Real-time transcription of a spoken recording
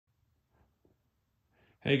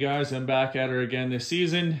Hey guys, I'm back at her again this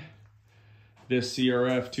season. This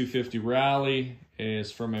CRF 250 Rally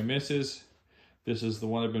is for my missus. This is the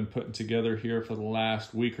one I've been putting together here for the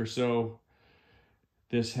last week or so.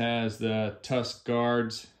 This has the Tusk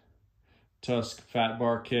Guards, Tusk Fat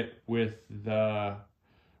Bar kit with the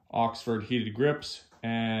Oxford heated grips,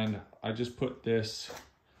 and I just put this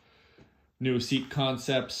new Seat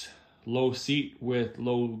Concepts low seat with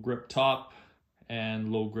low grip top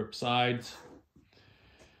and low grip sides,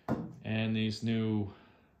 and these new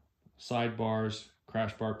sidebars,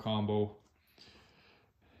 crash bar combo.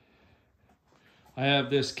 I have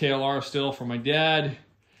this KLR still for my dad.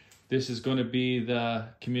 This is going to be the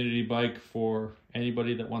community bike for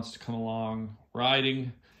anybody that wants to come along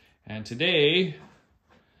riding. And today,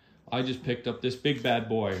 I just picked up this big bad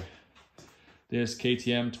boy, this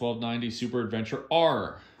KTM 1290 Super Adventure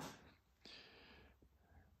R.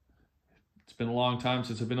 It's been a long time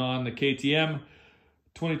since I've been on the KTM.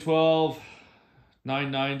 2012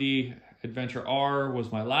 990 Adventure R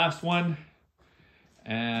was my last one,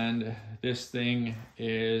 and this thing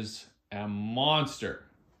is a monster.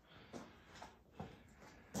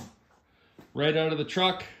 Right out of the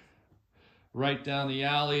truck, right down the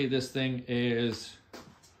alley, this thing is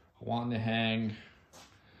wanting to hang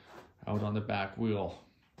out on the back wheel.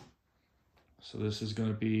 So this is going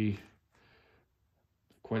to be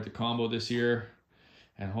quite the combo this year,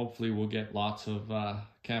 and hopefully we'll get lots of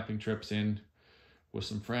camping trips in with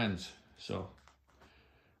some friends. So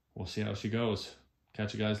we'll see how she goes.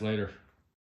 Catch you guys later.